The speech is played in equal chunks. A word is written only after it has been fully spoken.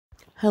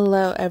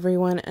Hello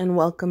everyone and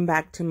welcome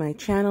back to my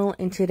channel.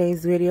 In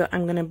today's video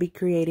I'm going to be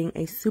creating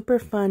a super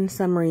fun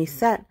Summery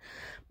set,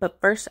 but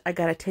first I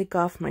gotta take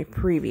off my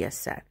previous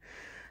set.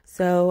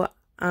 So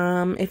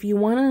if you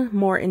want a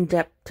more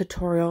in-depth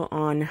tutorial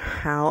on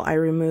how I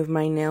remove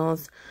my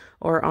nails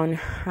or on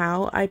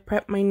how I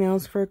prep my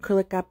nails for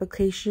acrylic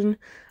application,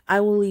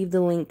 I will leave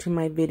the link to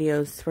my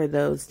videos for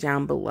those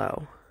down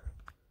below.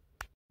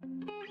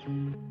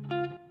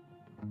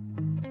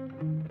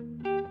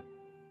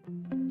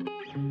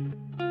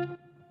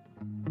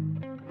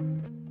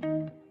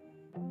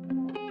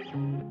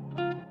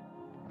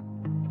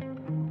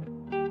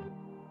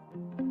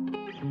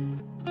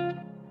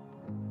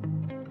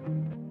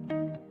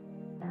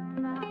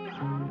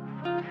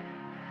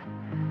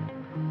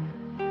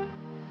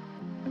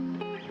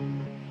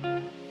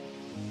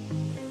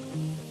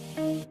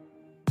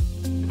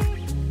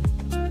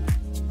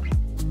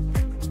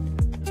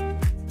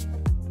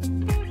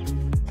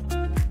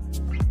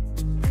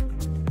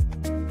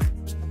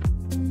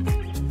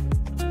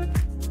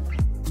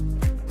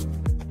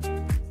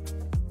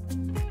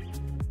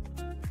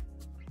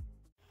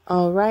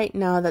 Alright,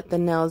 now that the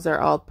nails are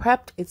all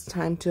prepped, it's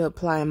time to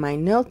apply my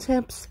nail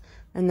tips.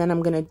 And then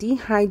I'm going to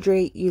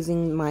dehydrate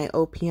using my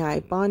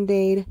OPI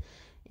Bond-Aid.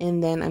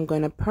 And then I'm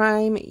going to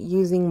prime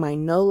using my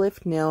No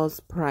Lift Nails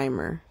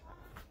primer.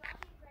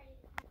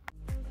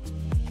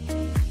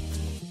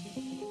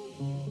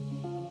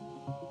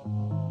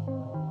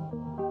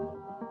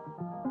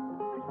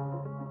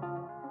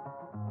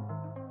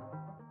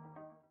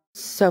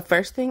 So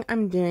first thing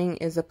I'm doing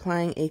is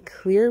applying a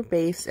clear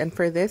base, and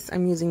for this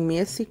I'm using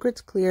Mia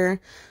Secrets Clear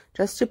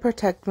just to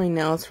protect my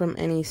nails from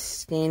any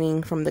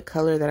staining from the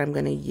color that I'm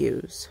going to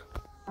use.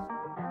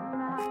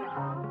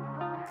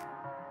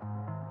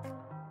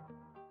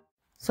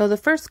 So the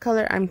first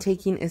color I'm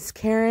taking is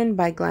Karen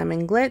by Glam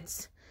 &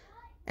 Glitz,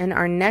 and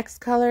our next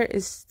color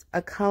is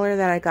a color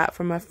that I got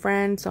from a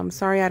friend, so I'm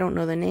sorry I don't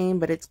know the name,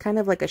 but it's kind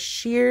of like a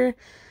sheer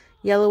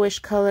yellowish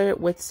color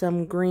with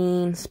some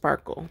green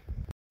sparkle.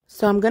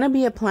 So I'm going to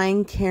be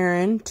applying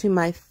Karen to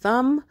my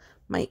thumb,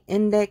 my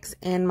index,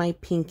 and my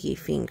pinky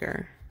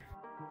finger.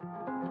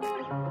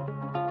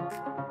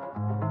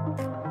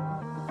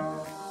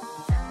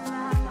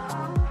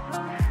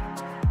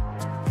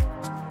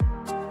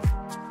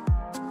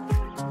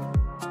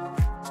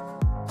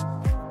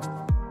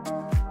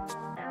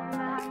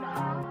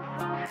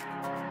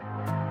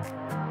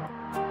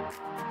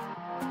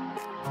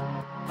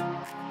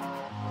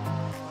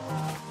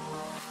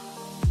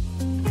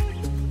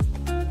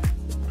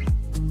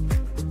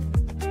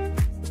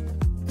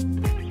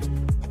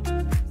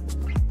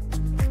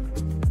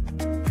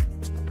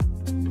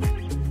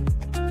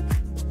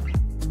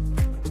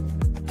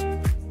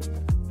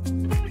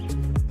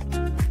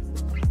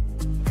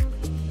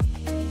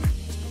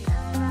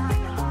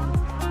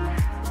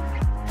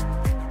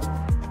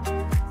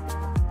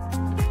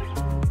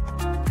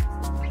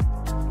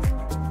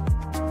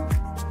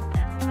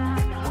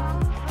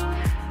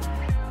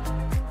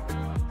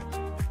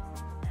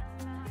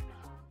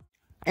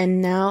 And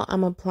now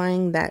I'm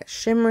applying that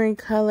shimmery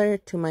color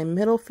to my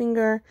middle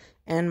finger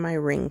and my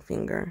ring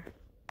finger.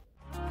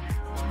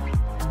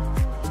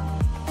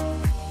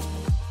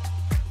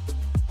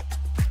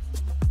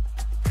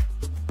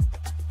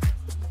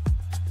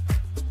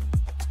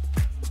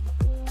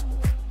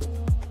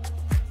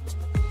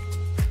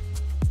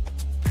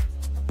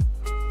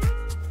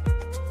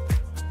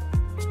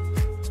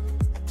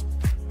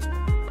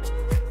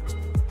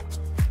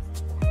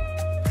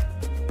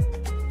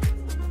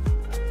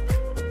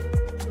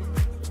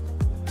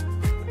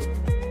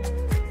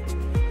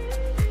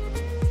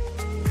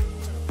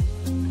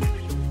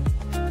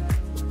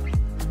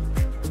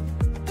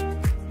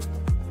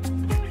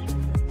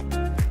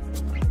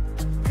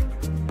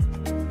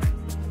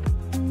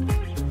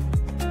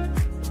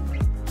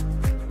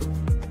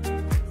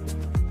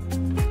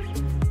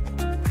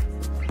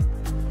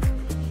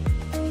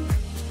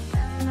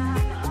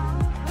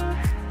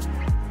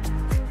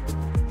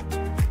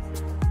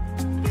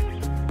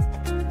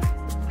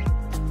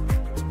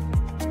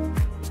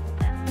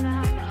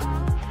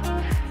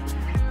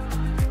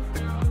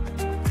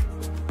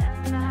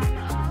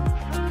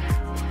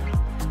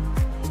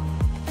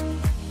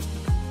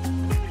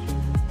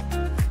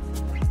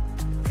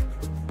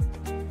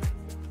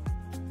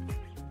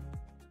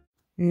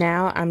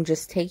 Now I'm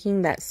just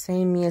taking that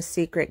same Mia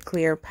Secret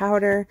clear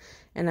powder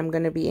and I'm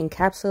going to be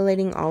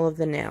encapsulating all of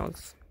the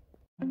nails.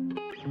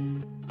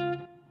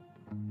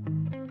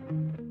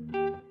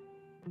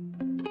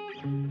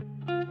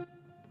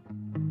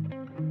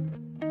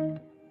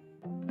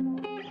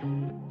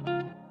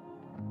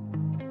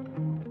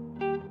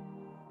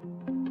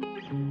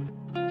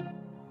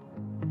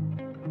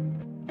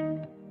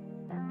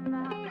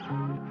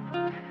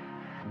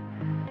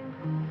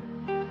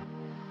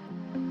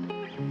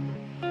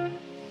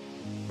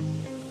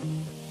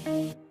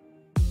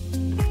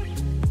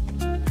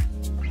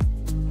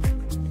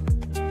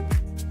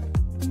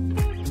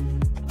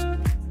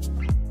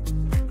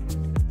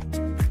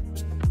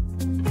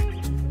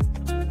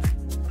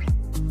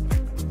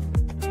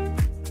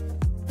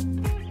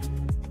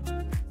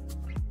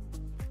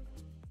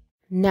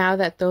 Now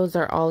that those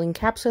are all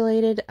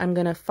encapsulated, I'm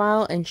going to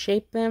file and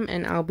shape them,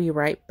 and I'll be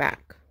right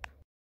back.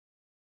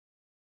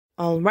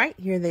 Alright,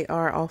 here they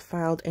are all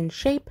filed and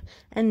shaped,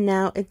 and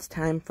now it's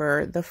time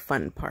for the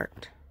fun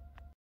part.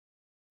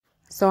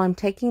 So I'm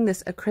taking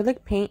this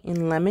acrylic paint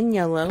in lemon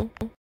yellow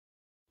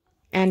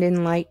and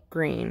in light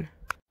green.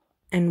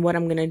 And what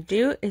I'm going to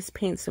do is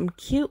paint some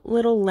cute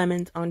little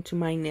lemons onto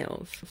my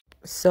nails.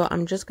 So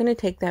I'm just going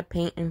to take that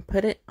paint and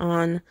put it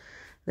on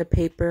the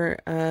paper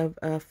of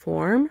a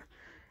form.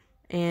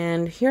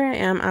 And here I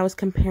am. I was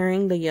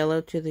comparing the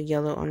yellow to the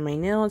yellow on my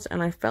nails,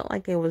 and I felt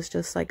like it was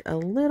just like a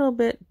little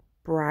bit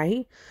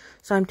bright.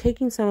 So I'm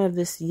taking some of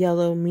this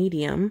yellow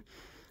medium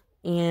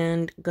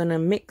and gonna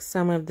mix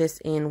some of this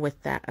in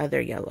with that other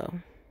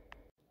yellow,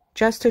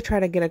 just to try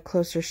to get a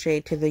closer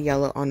shade to the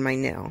yellow on my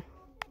nail.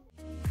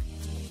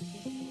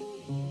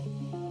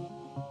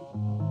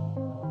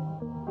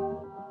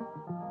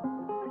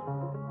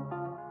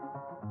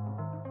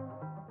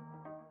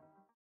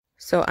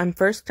 So I'm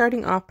first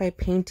starting off by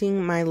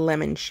painting my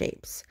lemon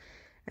shapes.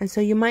 And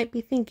so you might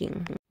be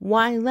thinking,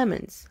 why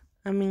lemons?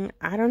 I mean,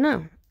 I don't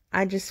know.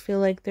 I just feel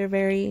like they're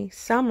very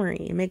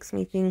summery. It makes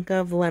me think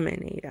of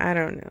lemonade. I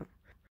don't know.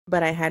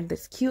 But I had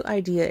this cute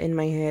idea in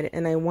my head,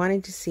 and I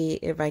wanted to see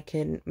if I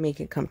could make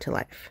it come to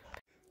life.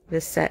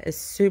 This set is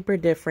super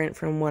different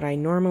from what I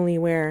normally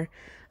wear.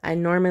 I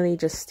normally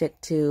just stick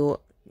to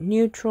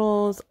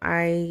neutrals.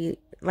 I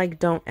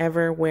don't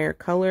ever wear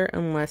color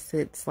unless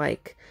it's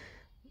like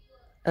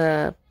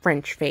a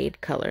French fade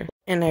color.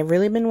 And I've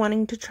really been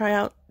wanting to try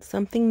out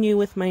something new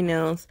with my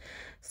nails,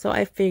 so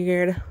I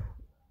figured,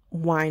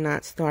 why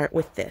not start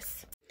with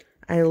this?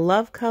 I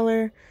love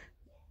color,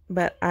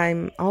 but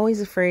I'm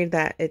always afraid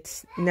that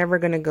it's never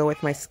going to go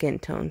with my skin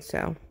tone.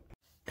 So,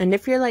 and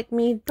if you're like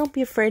me, don't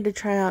be afraid to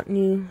try out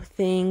new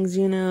things,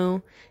 you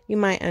know. You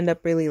might end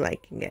up really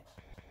liking it.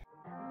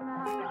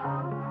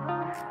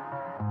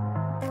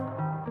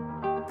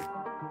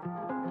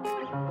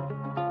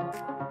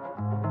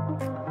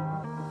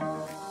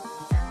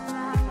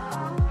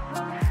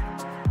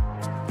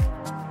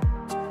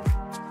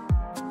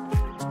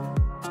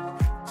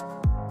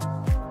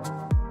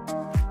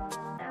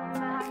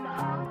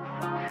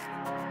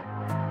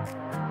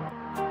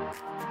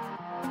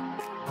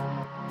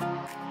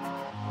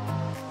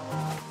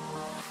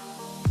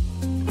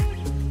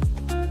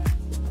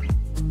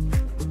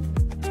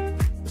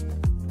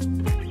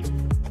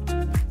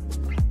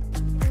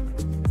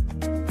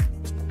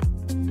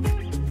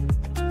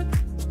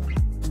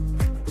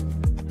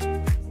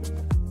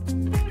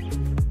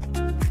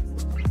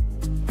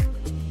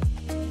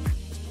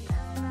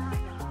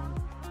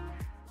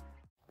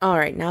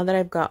 Alright, now that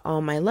I've got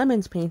all my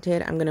lemons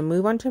painted, I'm going to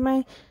move on to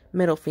my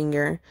middle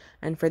finger.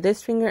 And for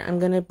this finger, I'm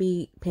going to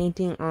be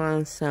painting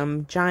on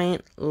some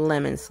giant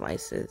lemon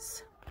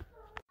slices.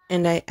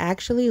 And I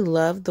actually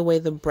love the way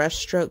the brush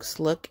strokes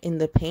look in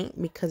the paint,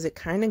 because it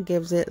kind of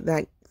gives it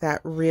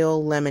that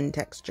real lemon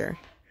texture.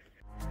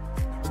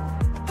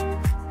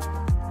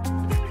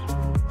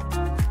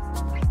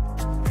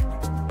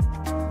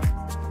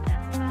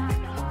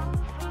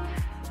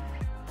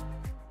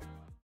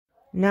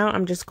 Now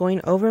I'm just going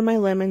over my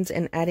lemons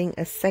and adding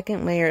a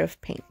second layer of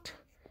paint.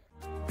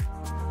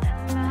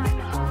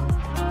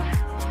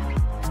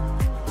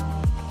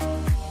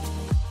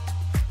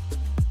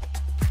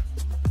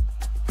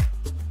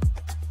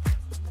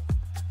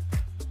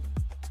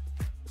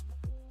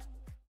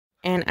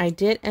 And I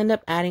did end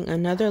up adding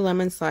another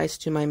lemon slice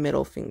to my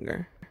middle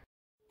finger.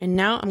 And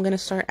now I'm going to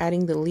start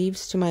adding the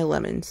leaves to my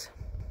lemons.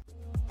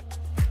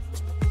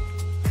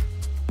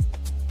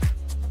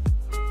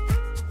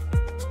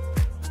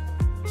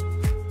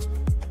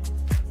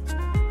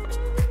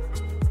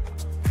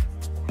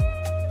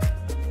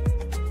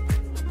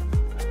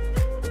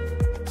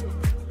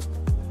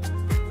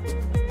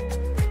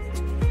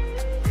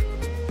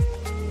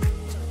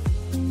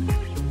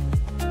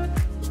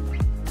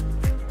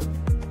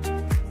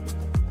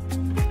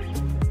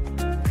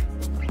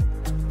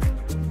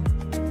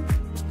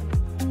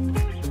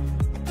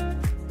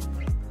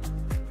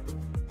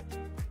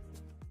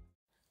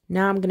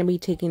 Now I'm going to be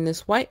taking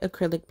this white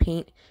acrylic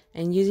paint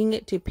and using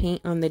it to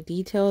paint on the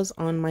details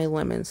on my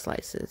lemon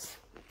slices.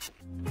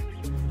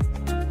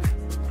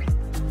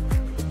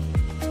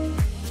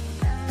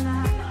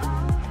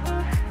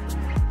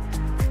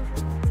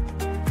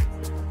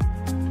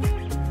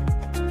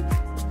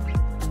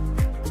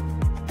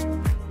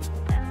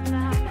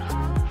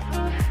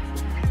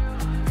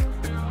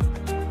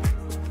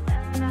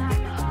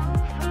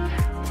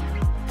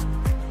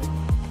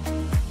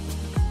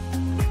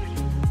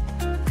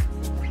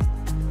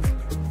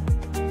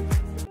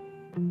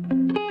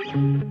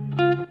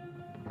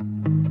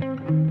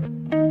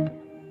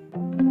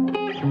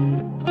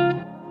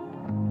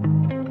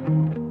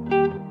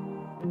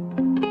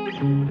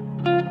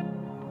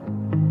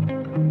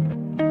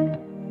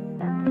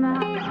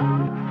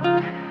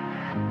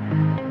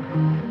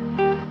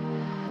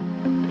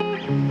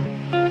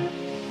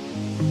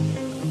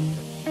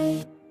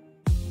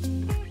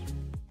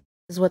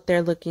 what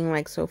they're looking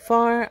like so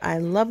far. I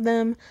love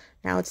them.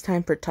 Now it's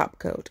time for top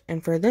coat.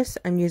 And for this,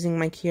 I'm using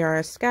my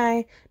Kiara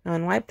Sky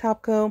non-wipe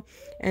top coat.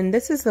 And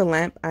this is the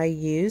lamp I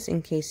use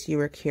in case you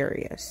were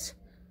curious.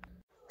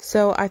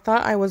 So I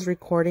thought I was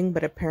recording,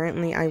 but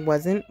apparently I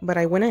wasn't. But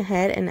I went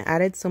ahead and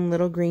added some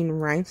little green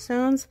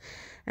rhinestones.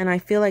 And I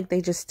feel like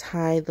they just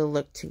tie the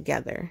look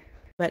together.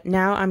 But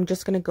now I'm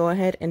just going to go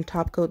ahead and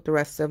top coat the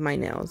rest of my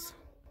nails.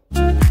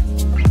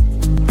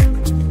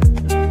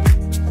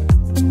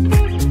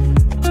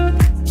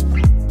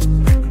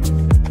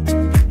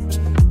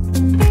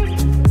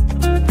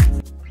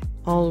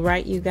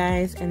 Alright you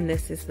guys, and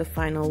this is the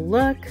final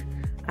look.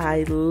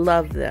 I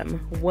love them.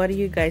 What do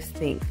you guys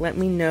think? Let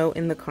me know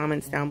in the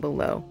comments down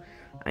below.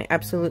 I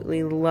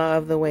absolutely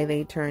love the way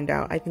they turned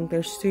out. I think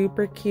they're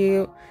super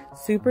cute,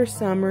 super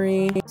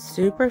summery,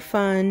 super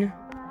fun.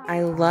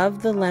 I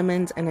love the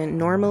lemons, and I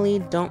normally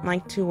don't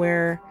like to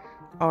wear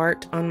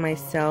art on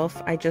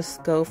myself. I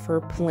just go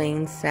for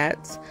plain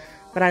sets.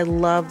 But I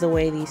love the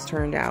way these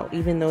turned out,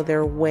 even though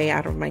they're way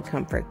out of my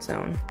comfort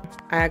zone.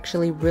 I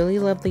actually really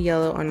love the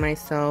yellow on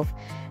myself,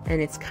 and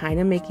it's kind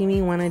of making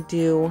me want to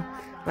do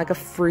like a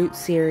fruit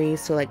series.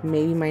 So like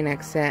maybe my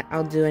next set,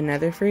 I'll do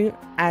another fruit.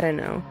 I don't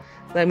know.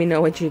 Let me know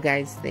what you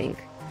guys think.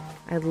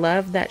 I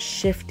love that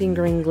shifting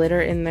green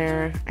glitter in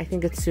there. I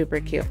think it's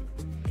super cute.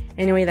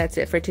 Anyway, that's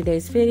it for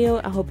today's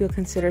video. I hope you'll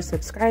consider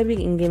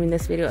subscribing and giving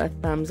this video a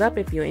thumbs up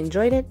if you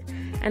enjoyed it.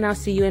 And I'll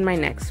see you in my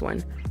next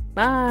one.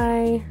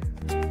 Bye!